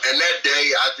And that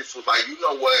day, I just was like, you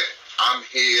know what? I'm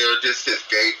here. This is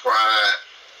gay pride.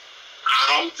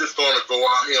 I'm just going to go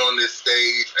out here on this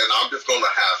stage, and I'm just going to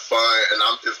have fun, and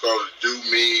I'm just going to do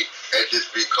me and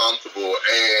just be comfortable.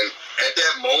 And at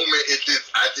that moment,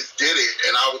 I just did it,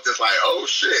 and I was just like, oh,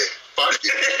 shit. Fuck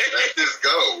it. Let's just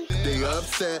go. They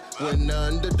upset when the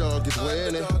underdog is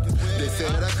winning. They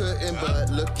said I couldn't, but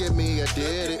look at me, I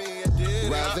did it.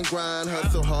 Rise and grind,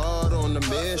 hustle hard on the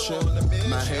mission.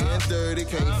 My hands dirty,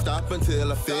 can't stop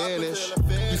until I finish.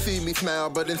 You see me smile,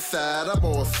 but inside I'm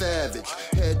all savage.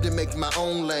 Had to make my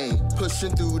own lane,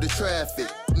 pushing through the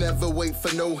traffic. Never wait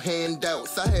for no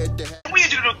handouts, I had to have... We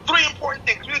need you to do 3 important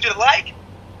things. We need you to like,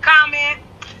 comment,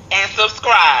 and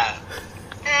subscribe.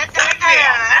 Like,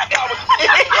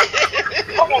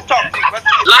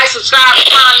 subscribe,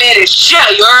 comment, and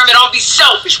share. You heard me? Don't be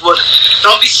selfish with it.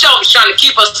 Don't be selfish trying to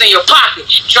keep us in your pocket,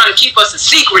 trying to keep us a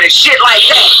secret and shit like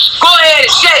that. Go ahead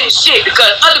and share this shit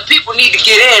because other people need to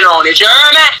get in on it. You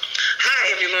heard me?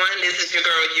 Hi everyone, this is your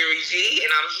girl Yuri G, and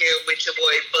I'm here with your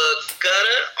boy Bugs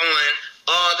Gutter on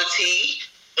All the Tea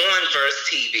on Verse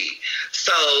TV.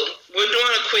 So we're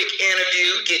doing a quick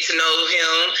interview, get to know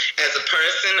him as a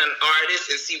person, an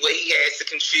artist, and see what he has to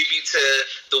contribute to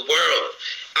the world.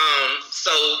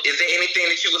 So is there anything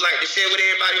that you would like to share with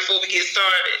everybody before we get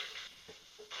started?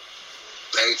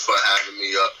 Thanks for having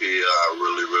me up here. I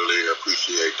really, really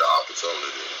appreciate the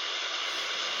opportunity.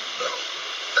 So,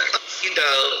 thanks. You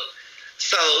know,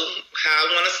 so how I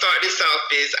want to start this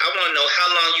off is I want to know how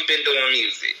long you've been doing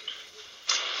music.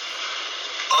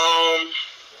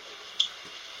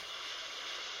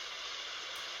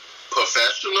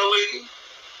 Professionally,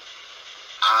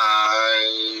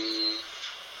 I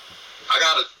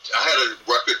had a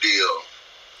record deal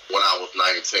when I was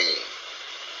 19.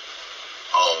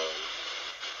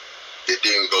 It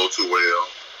didn't go too well.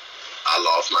 I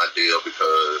lost my deal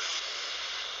because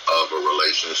of a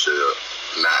relationship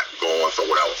not going for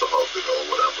where I was supposed to go or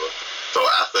whatever. So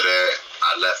after that,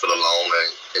 I left it alone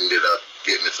and ended up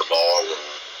getting into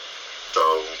ballroom.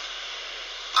 So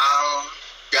I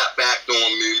got back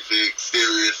doing music,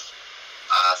 serious,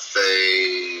 I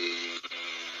say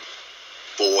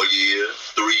 3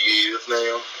 years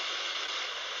now.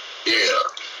 Yeah.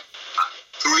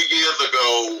 4 years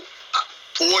ago,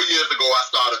 I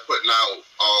started putting out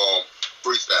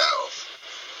freestyles.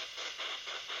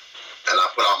 And I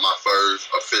put out my first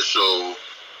official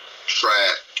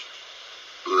track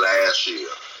last year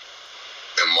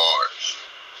in March.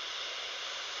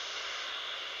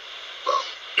 So.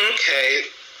 Okay.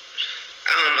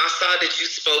 I saw that you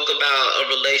spoke about a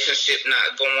relationship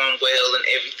not going well and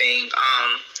everything.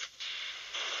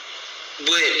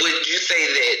 Would you say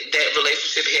that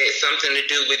relationship had something to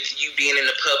do with you being in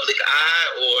the public eye,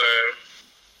 or?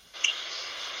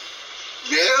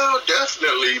 Yeah,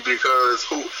 definitely, because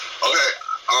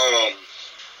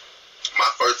my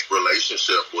first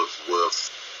relationship was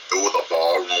a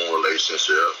ballroom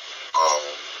relationship.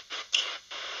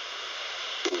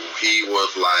 He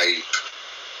was like,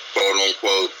 quote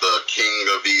unquote, the king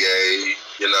of VA,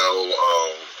 you know.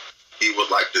 He was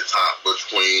like the top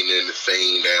between in the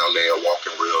scene down there,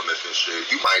 walking realness and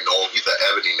shit. You might know him. He's an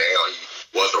Ebony now. He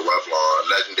was a Revlon.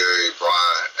 Legendary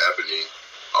Brian Ebony.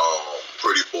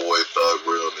 Pretty Boy, Thug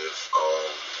Realness.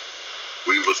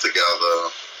 We was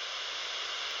together,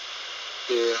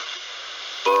 yeah,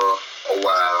 for a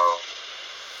while.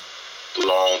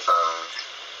 Long time.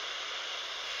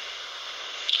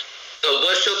 So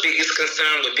what's your biggest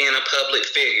concern with being a public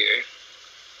figure?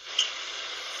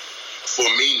 For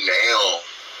me now,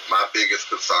 my biggest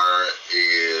concern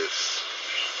is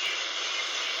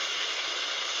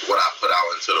what I put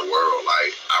out into the world.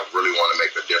 Like, I really want to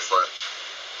make a difference.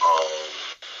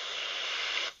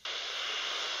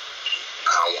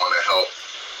 I want to help.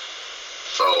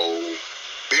 So,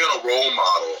 being a role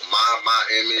model, my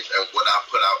image and what I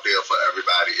put out there for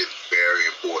everybody is very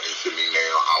important to me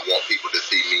now. I want people to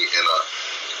see me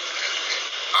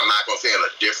I'm not going to say in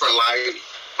a different light,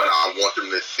 but I want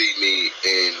them to see me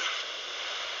in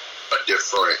a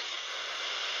different...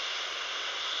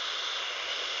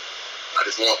 I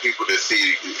just want people to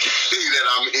see that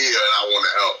I'm here and I want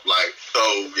to help. Like, so,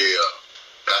 yeah,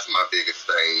 that's my biggest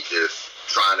thing, just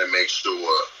trying to make sure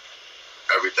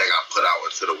everything I put out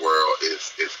into the world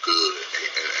is good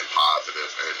and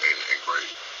positive and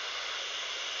great.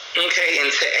 Okay, and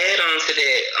to add on to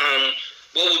that,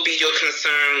 what would be your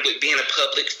concern with being a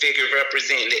public figure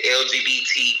representing the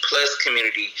LGBT plus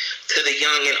community to the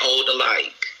young and old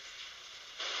alike?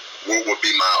 What would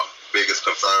be my biggest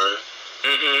concern?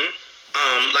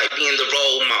 Like being the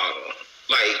role model.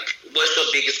 Like, what's your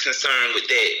biggest concern with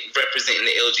that representing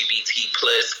the LGBT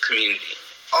plus community?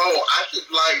 Oh, I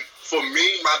just like, for me,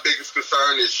 my biggest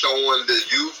concern is showing the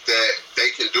youth that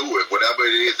they can do it, whatever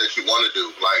it is that you want to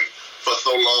do. Like, for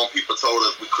so long, people told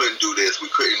us we couldn't do this, we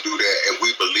couldn't do that, and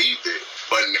we believed it.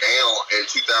 But now, in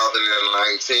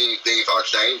 2019, things are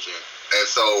changing. And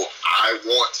so I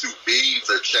want to be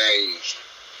the change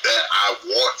that I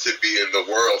want to be in the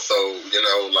world. So, you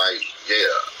know, like,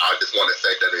 yeah, I just want to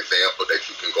set that example that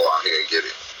you can go out here and get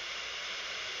it.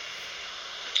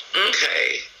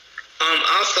 Okay.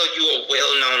 Also, you are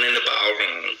well known in the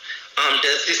ballroom.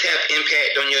 Does this have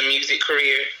impact on your music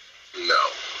career?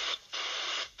 No.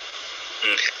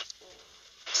 Okay.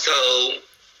 So,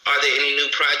 are there any new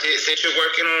projects that you're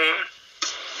working on?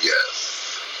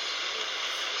 Yes.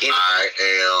 Any-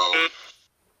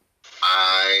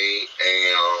 I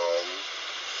am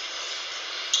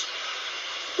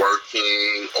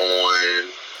working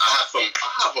on. I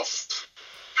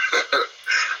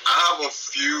have a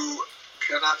few.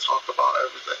 Can I talk about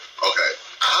everything? Okay.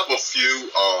 I have a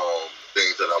few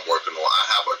things that I'm working on. I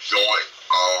have a joint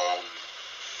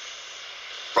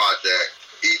project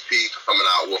EP coming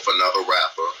out with another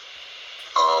rapper.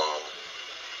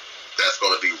 That's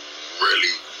gonna be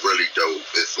really, really dope.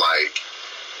 It's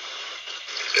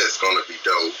gonna be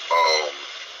dope.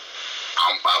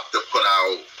 I'm about to put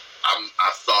out.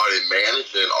 I started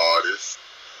managing artists.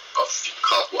 A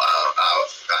couple. I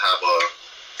have a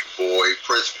boy,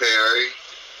 Chris Perry,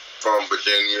 from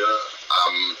Virginia.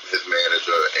 I'm his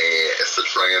manager, and it's a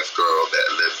trans girl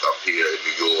that lives up here in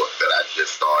New York that I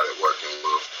just started working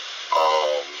with.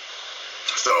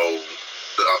 So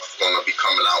that's gonna be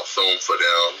coming out soon for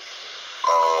them.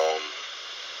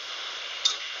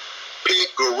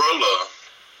 Pink Gorilla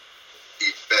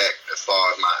Effect, as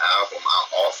far as my album, I'm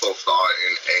also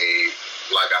starting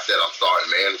like I said, I'm starting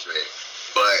management,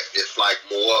 but it's like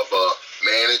more of a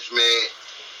management,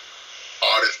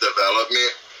 artist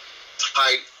development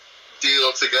type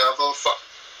deal together,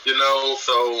 you know.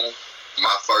 So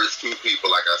my first two people,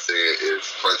 like I said, is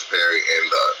Prince Perry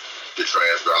and the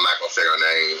trans girl. I'm not gonna say her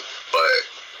name, but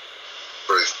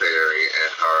Prince Perry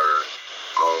and her.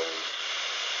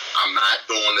 I'm not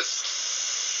doing the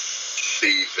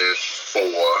season 4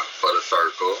 for the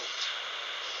circle,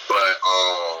 but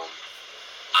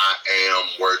I am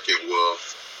working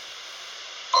with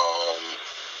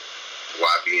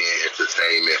YBN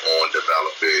Entertainment on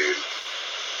developing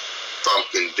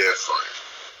something different.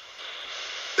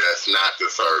 That's not the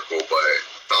circle, but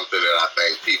something that I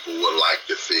think people would like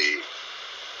to see,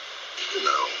 you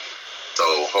know. So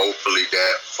hopefully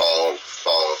that falls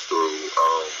through.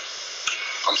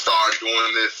 I'm starting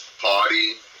doing this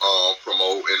party,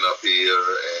 promoting up here,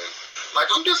 and like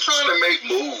I'm just trying to make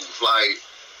moves. Like,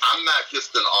 I'm not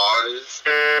just an artist,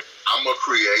 I'm a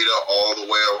creator all the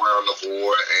way around the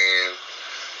board, and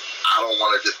I don't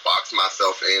want to just box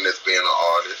myself in as being an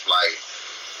artist. Like,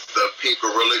 the Pink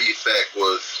Gorilla Effect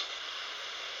was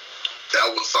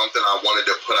something I wanted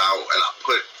to put out, and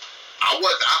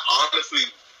I honestly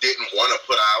didn't want to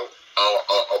put out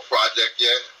a project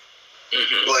yet,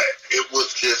 but it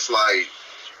was just like,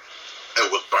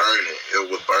 it was burning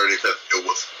because it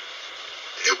was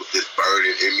just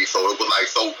burning in me. So it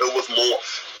was more,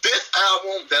 this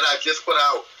album that I just put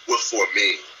out was for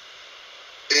me.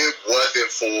 It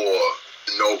wasn't for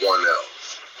no one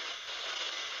else.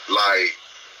 Like,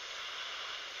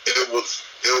 it was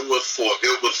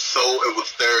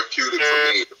therapeutic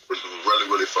for me. It was really,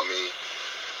 really for me.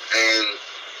 And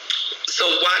so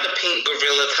why the Pink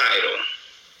Gorilla title?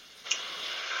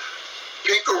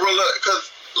 Pink Gorilla,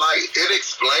 because like it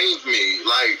explains me.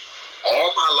 Like,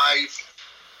 all my life,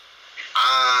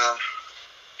 I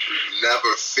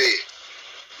never fit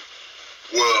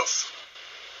with.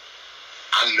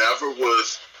 I never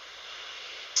was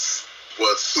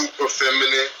super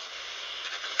feminine,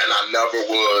 and I never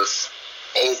was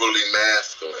overly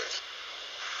masculine.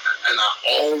 And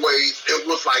it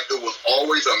was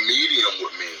always a medium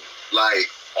with me. Like,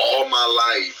 all my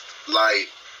life, like,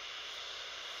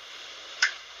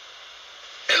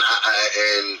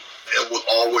 and it was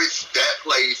always, that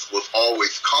place was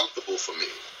always comfortable for me.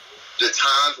 The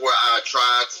times where I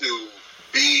tried to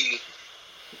be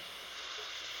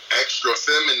extra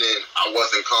feminine, I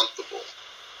wasn't comfortable.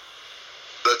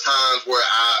 The times where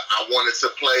I wanted to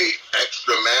play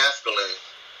extra masculine,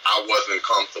 I wasn't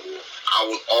comfortable. I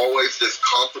was always just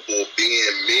comfortable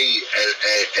being me,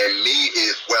 and me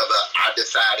is whether I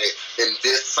decided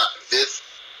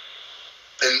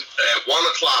and at 1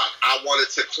 o'clock I wanted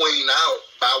to clean out.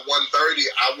 By 1:30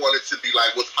 I wanted to be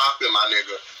like, what's poppin', my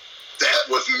nigga? That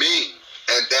was me,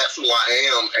 and that's who I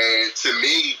am. And to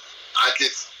me,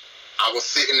 I was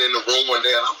sitting in the room one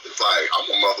day, and I'm just like, I'm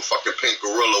a motherfucking Pink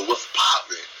Gorilla. What's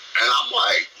poppin'? And I'm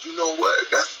like, you know what?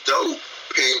 That's dope.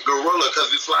 Pink Gorilla,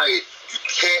 because it's like, you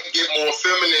can't get more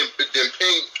feminine than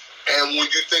Pink. And when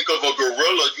you think of a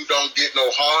gorilla, you don't get no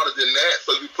harder than that.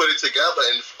 So you put it together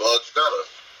and it's Bugs Gutter,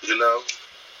 you know?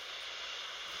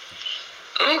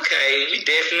 Okay, we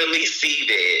definitely see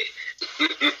that.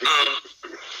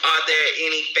 Are there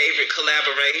any favorite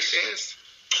collaborations?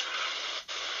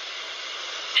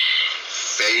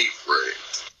 Favorite?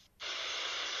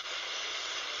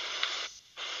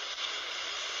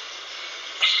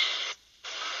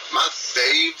 My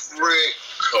favorite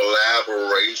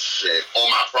collaboration on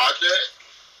my project?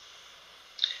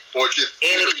 Or just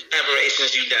any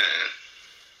collaborations you've done?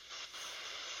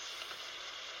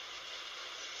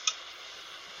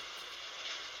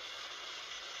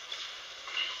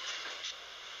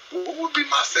 What would be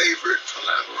my favorite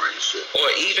collaboration? Or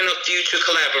even a future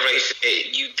collaboration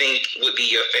that you think would be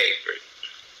your favorite?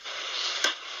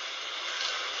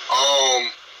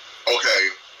 Okay.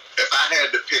 If I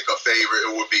had to pick a favorite,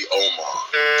 it would be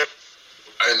Omar.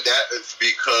 And that is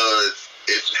because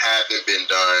it hasn't been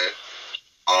done.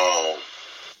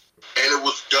 And it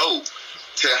was dope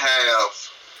to have.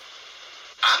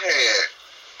 I had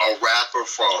a rapper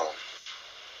from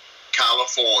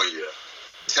California,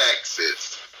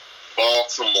 Texas,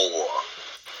 Baltimore,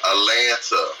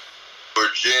 Atlanta,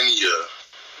 Virginia,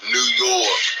 New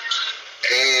York,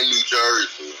 and New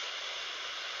Jersey,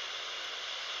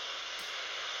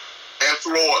 and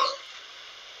Florida,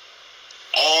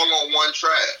 all on one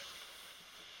track.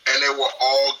 And they were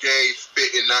all gay,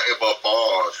 spitting nothing but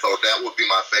bars. So that would be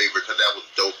my favorite because that was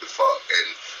dope as fuck.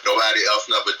 And nobody else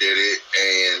never did it.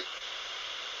 And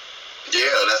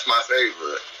yeah, that's my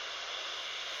favorite.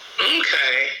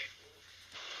 Okay.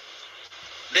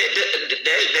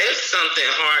 That's something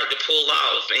hard to pull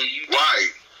off. And you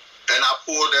Right. And I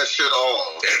pulled that shit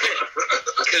off.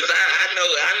 Because I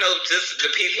know just the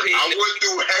people here. I went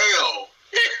through hell.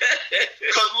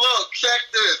 Because look, check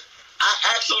this. I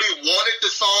actually wanted the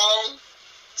song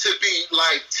to be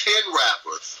like 10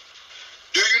 rappers.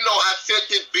 Do you know I sent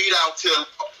this beat out to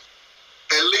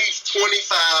at least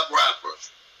 25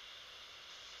 rappers?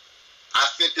 I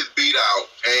sent this beat out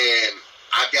and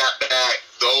I got back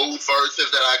those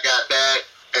verses that I got back,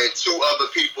 and 2 other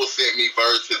people sent me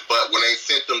verses, but when they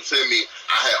sent them to me,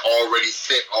 I had already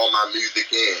sent all my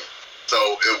music in. So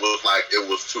it was like, it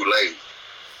was too late.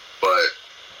 But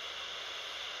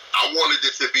I wanted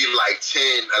it to be like 10,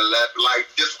 11, like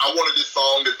this. I wanted this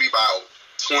song to be about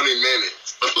 20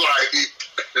 minutes. Like,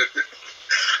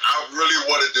 I really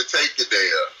wanted to take it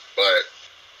there, but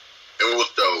it was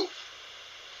dope.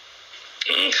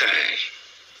 Okay.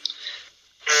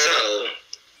 So,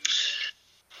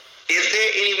 is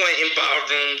there anyone in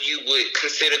Ballroom you would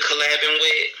consider collabing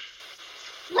with?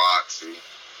 Roxy.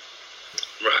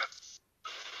 Right.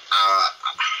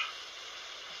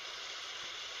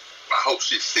 I hope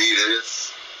she see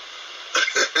this.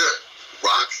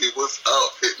 Roxy, what's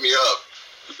up? Hit me up.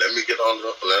 Let me get on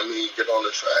the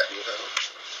track, you know.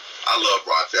 I love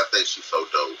Roxy. I think she's so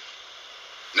dope.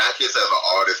 Not just as an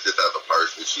artist, just as a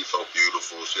person. She's so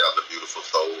beautiful. She has a beautiful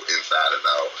soul inside and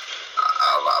out.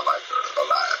 I like her a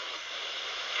lot.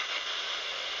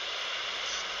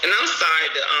 And I'm sorry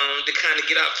to kind of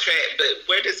get off track, but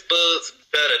where does Bugs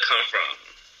Gutter come from?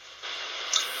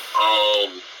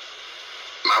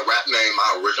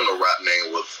 My original rap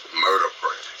name was Murder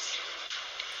Prince.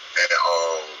 And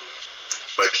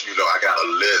but you know, I got a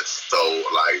list, so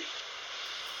like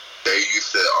they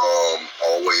used to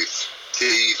always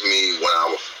tease me when I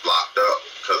was locked up,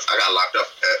 because I got locked up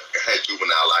had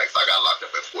juvenile life. I got locked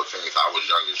up at 14, so I was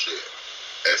young as shit.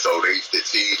 And so they used to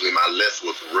tease me. My list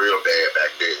was real bad back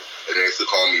then. And they used to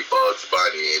call me Bugs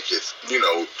Bunny and just, you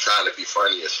know, trying to be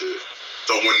funny and shit.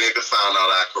 So when niggas found out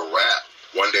I could rap,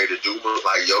 one day the dude was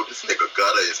like, yo, this nigga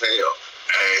gutter as hell.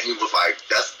 And he was like,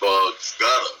 that's Bugs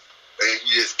Gutter. And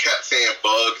he just kept saying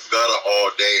Bugs Gutter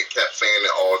all day and kept saying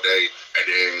it all day. And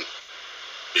then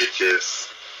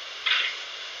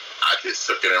I just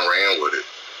took it and ran with it.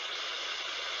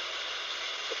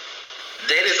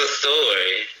 That is a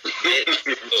story. That is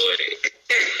a story.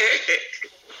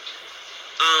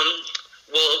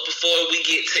 Well, before we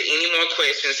get to any more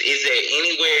questions, is there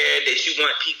anywhere that you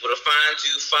want people to find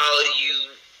you, follow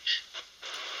you?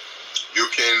 You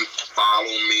can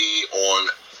follow me on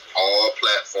all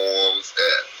platforms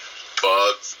at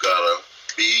Bugs Gutter,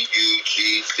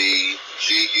 BUGCGUTTA.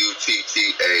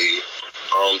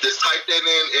 Just type that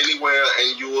in anywhere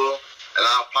and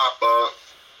I'll pop up.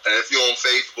 And if you're on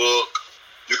Facebook,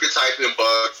 you can type in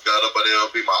Bugs Gutter, but it'll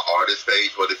be my artist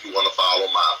page. But if you want to follow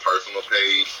my personal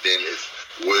page, then it's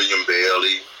William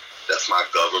Bailey. That's my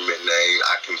government name.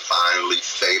 I can finally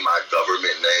say my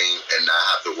government name and not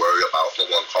have to worry about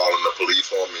someone calling the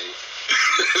police on me.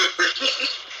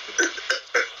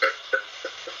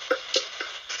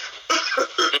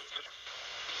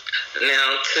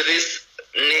 Now, to this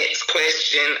next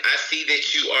question, I see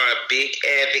that you are a big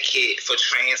advocate for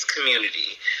trans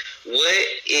community. What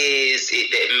is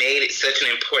it that made it such an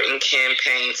important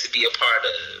campaign to be a part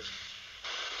of?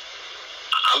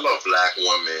 I love black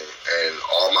women, and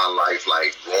all my life,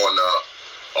 like growing up,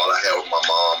 all I had was my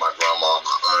mom, my grandma,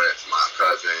 my aunts, my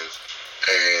cousins,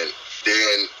 and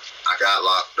then I got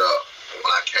locked up.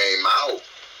 When I came out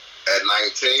at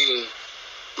 19,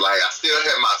 like I still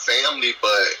had my family,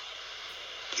 but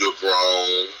you're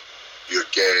grown, you're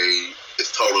gay,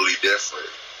 it's totally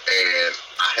different. And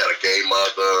I had a gay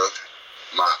mother,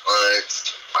 my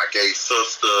aunts, my gay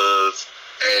sisters,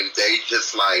 and they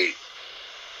just like,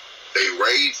 they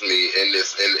raised me in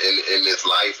this in this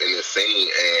life, in this scene,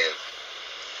 and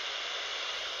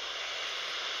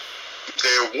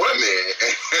they're women,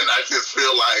 and I just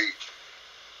feel like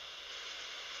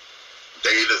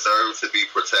they deserve to be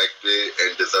protected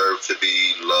and deserve to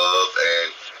be loved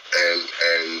and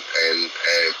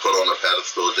put on a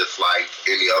pedestal just like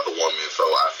any other woman. So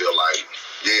I feel like,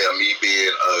 yeah, me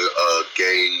being a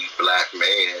gay black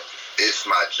man, it's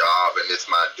my job and it's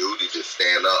my duty to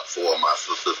stand up for my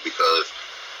sisters, because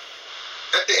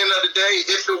at the end of the day,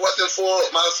 if it wasn't for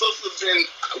my sisters, then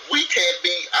I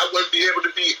wouldn't be able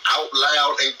to be out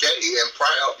loud and gay and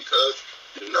proud, because,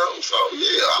 you know, so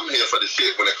yeah, I'm here for the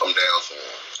shit when it comes down to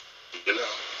them, you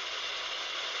know.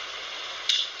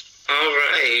 All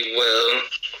right, well,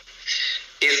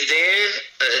 is there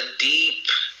a deep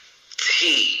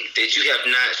tea that you have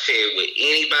not shared with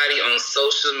anybody on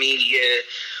social media,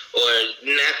 or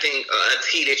nothing, a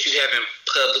tea that you haven't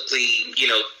publicly, you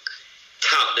know,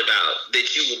 talked about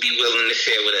that you would be willing to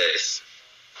share with us?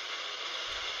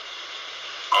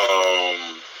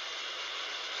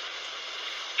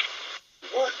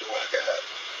 What do I got?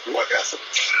 Do I got some?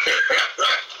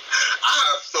 I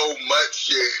have so much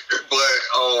shit, but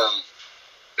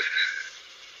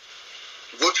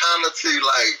what kind of tea?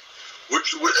 Like,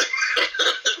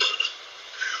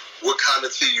 what kind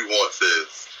of tea you want,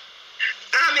 sis?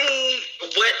 I mean,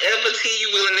 whatever tea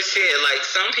you willing to share. Like,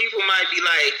 some people might be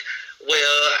like,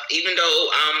 well, even though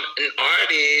I'm an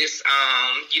artist,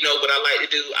 you know, what I like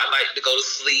to do, I like to go to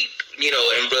sleep, you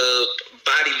know, and rub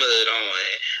body mud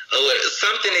on, or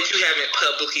something that you haven't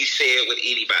publicly shared with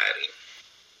anybody.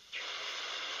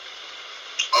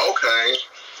 Okay.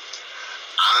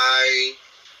 I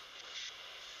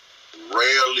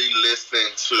rarely listen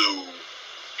to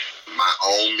my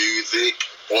own music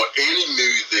or any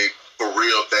music for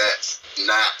real that's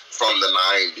not from the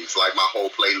 90s. Like, my whole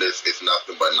playlist is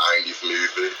nothing but 90s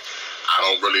music. I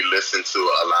don't really listen to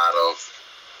a lot of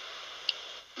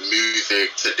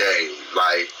music today.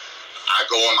 Like, I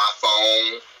go on my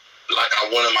phone, like I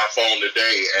went on my phone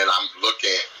today, and I'm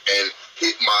looking, and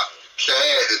my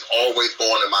Chad is always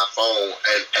going to my phone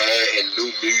and adding new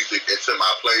music into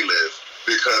my playlist,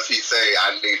 because he say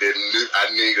I need to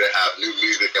have new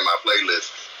music in my playlist.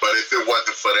 But if it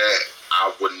wasn't for that, I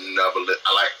would never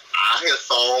I hear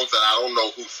songs and I don't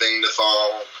know who sing the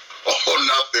song or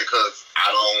nothing, because I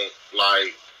don't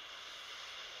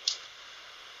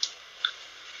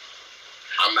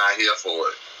I'm not here for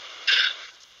it.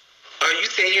 Are you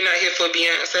saying you're not here for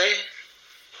Beyonce?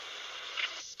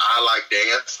 I like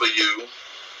Dance for You.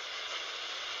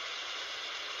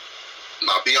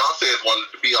 Now, Beyonce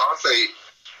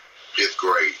is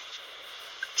great.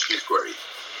 She's great.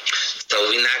 So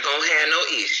we're not going to have no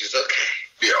issues, okay?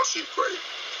 Yeah, she's great.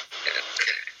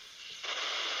 Okay.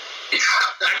 I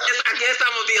guess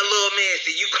I'm going to be a little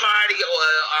messy. You Cardi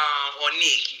or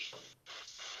Nicki?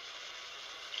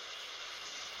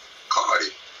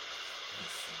 Cardi.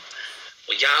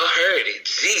 Well, y'all heard it.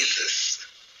 Jesus.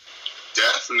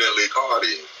 Definitely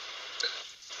Cardi.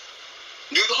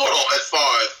 You hold on, as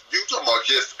far as you talking about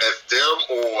just as them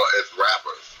or as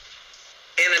rappers?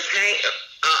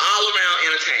 All around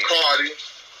entertainment.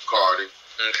 Cardi.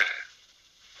 Okay.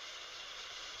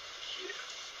 Yeah.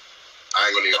 I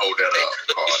ain't gonna even hold that up,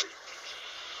 Cardi.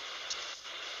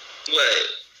 What?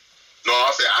 No,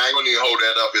 I said I ain't gonna even hold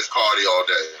that up. It's Cardi all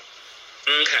day.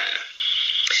 Okay.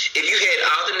 If you had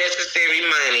all the necessary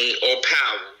money or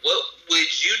power, what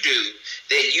would you do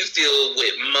that you feel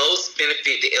would most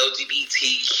benefit the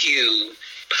LGBTQ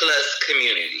plus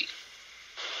community?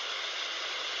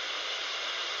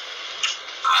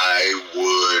 I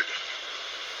would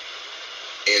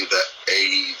end the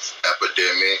AIDS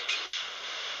epidemic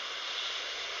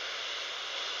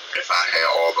if I had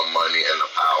all the money and the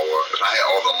power, if I had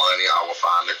all the money, I would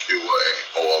find a cure or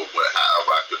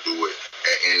however I could do it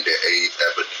and end the AIDS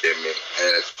epidemic.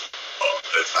 And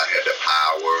if I had the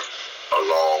power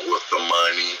along with the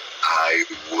money, I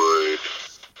would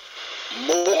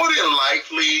more than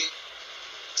likely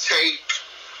take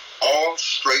all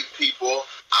straight people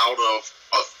out of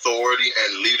authority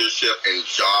and leadership and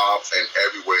jobs and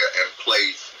everywhere and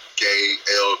place gay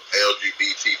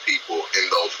LGBT people in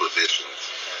those positions.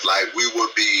 Like, we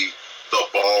would be the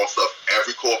boss of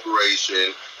every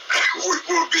corporation. We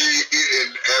would be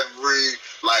in every,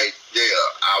 like, yeah,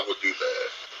 I would do that.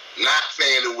 Not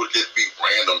saying it would just be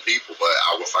random people, but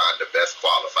I would find the best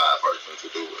qualified person to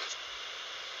do it.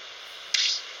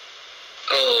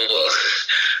 Oh,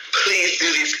 please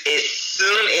do this as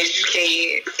soon as you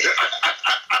can.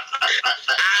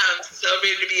 I'm so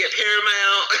ready to be at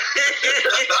Paramount.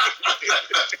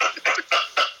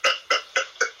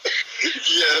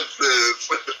 Yes, sis.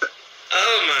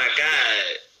 Oh my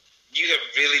God. You have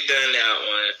really done that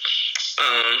one.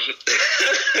 And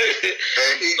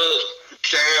he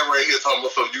can rate his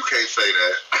homophobe, you can't say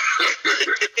that.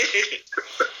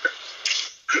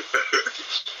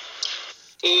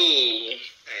 Ooh. Okay.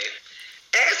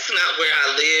 Ask not where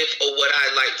I live or what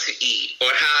I like to eat or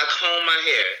how I comb my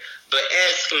hair, but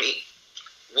ask me,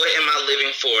 what am I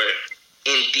living for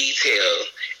in detail?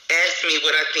 Ask me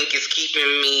what I think is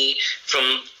keeping me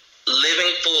from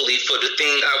living fully for the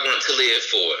thing I want to live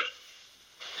for.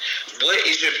 What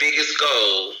is your biggest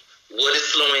goal? What is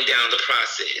slowing down the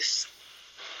process?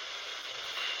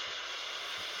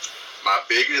 My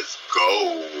biggest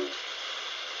goal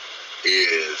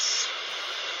is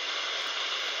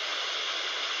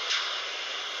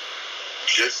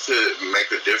just to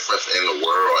make a difference in the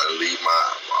world and leave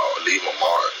a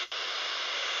mark.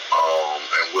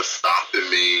 And what's stopping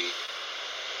me,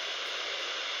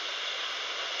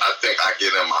 I think I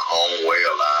get in my own way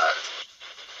a lot.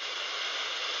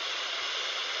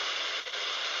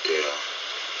 Yeah.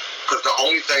 Because the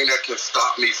only thing that can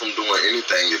stop me from doing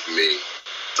anything is me.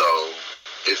 So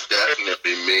it's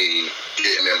definitely me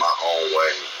getting in my own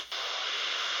way.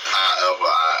 However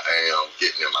I am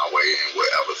getting in my way in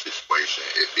whatever situation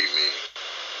it be me.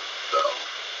 So,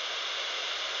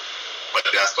 but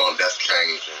that's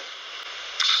changing.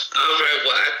 All right,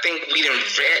 well, I think we done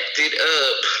wrapped it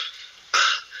up.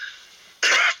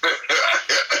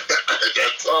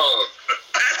 That tongue.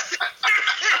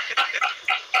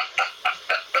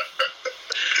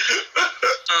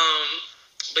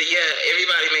 But yeah,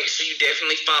 everybody make sure you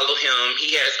definitely follow him.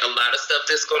 He has a lot of stuff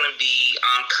that's going to be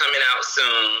coming out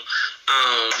soon.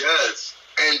 Yes,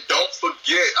 and don't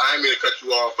forget, I ain't mean to cut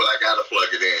you off, but I got to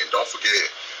plug it in. Don't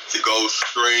forget to go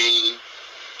stream,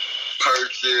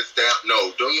 purchase,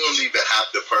 no, don't even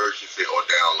have to purchase it or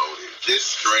download it.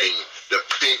 Just stream the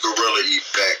Pink Gorilla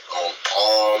Effect on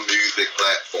all music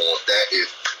platforms. That is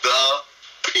the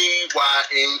PYNK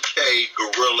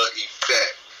Gorilla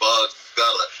Effect. Bugs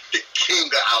Gutter, the king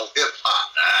of our hip-hop.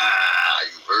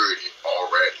 You heard it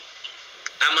already.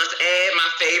 I must add, my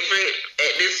favorite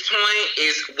at this point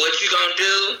is What You Gonna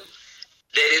Do.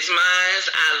 That is mine.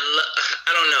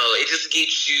 I don't know. It just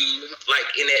gets you,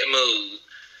 like, in that mood.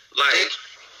 Like,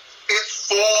 it's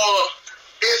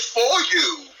for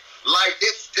you. Like,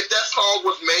 that song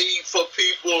was made for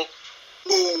people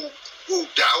who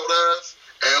doubt us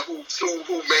and who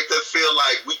make us feel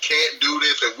like we can't do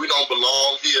this and we don't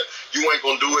belong here. You ain't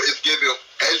gonna do it. It's giving,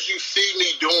 as you see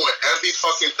me doing every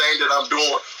fucking thing that I'm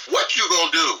doing, what you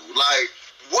gonna do? Like,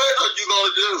 what are you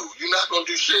gonna do? You're not gonna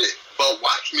do shit, but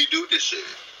watch me do this shit.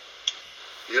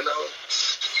 You know?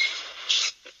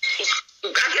 I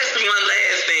guess one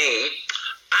last thing.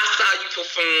 I saw you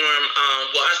perform,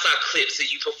 I saw clips of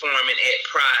you performing at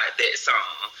Pride, that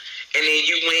song. And then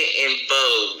you went and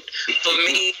voted. For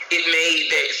me, it made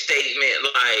that statement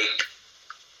like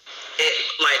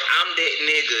I'm that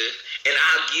nigga and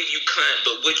I'll give you cunt,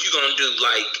 but what you gonna do?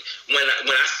 Like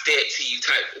when I step to you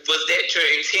type. Was that your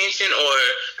intention, or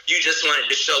you just wanted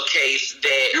to showcase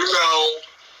that? You know,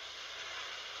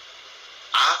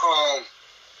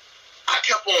 I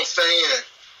kept on saying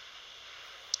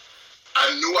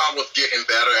I knew I was getting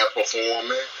better at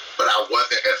performing, but I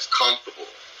wasn't as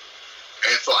comfortable.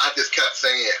 And so I just kept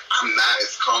saying, I'm not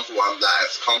as comfortable on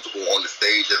the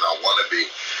stage as I want to be.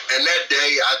 And that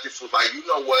day, I just was like, you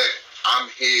know what? I'm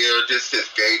here. This is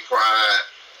Gay Pride.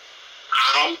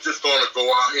 I'm just going to go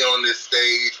out here on this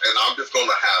stage, and I'm just going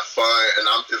to have fun, and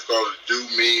I'm just going to do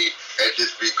me and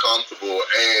just be comfortable.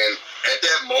 And at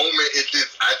that moment,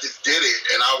 I just did it,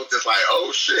 and I was just like, oh,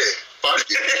 shit, fuck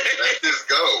it. Let's just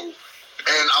go.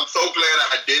 And I'm so glad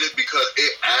I did it because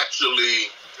it actually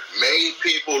made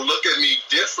people look at me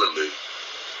differently.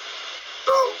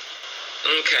 So.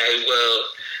 Okay, well,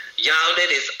 y'all, that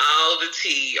is all the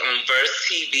tea on Verse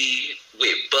TV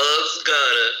with Bugs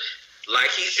Gutter.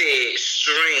 Like he said,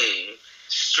 stream.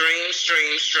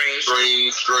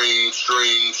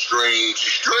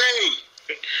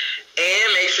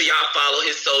 And make sure y'all follow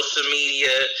his social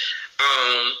media.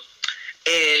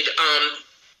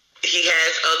 He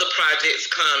has other projects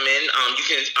coming. You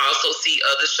can also see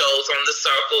other shows on The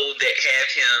Circle that have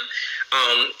him.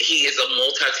 He is a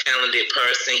multi-talented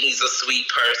person. He's a sweet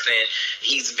person.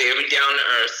 He's very down to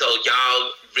earth. So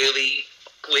y'all really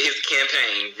with his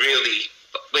campaign.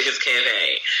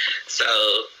 So,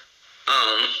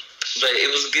 but it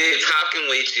was good talking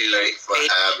with you. Thanks for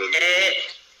having me.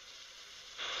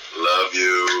 Love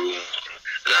you.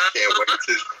 I can't wait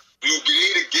to. You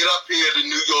need to get up here to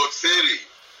New York City.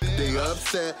 They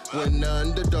upset when the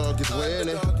underdog is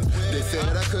winning. They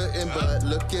said I couldn't, but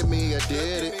look at me, I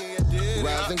did it.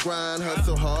 Rise and grind,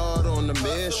 hustle hard on the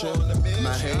mission.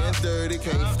 My hands dirty,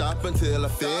 can't stop until I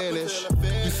finish.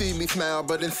 You see me smile,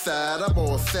 but inside I'm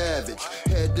all savage.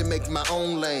 Had to make my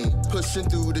own lane, pushing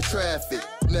through the traffic.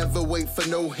 Never wait for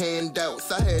no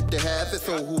handouts, I had to have it.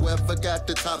 So whoever got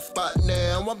the top spot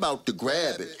now, I'm about to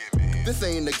grab it. This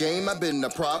ain't a game, I've been a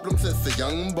problem since a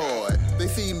young boy. They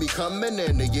see me coming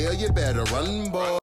and they yell, you better run, boy.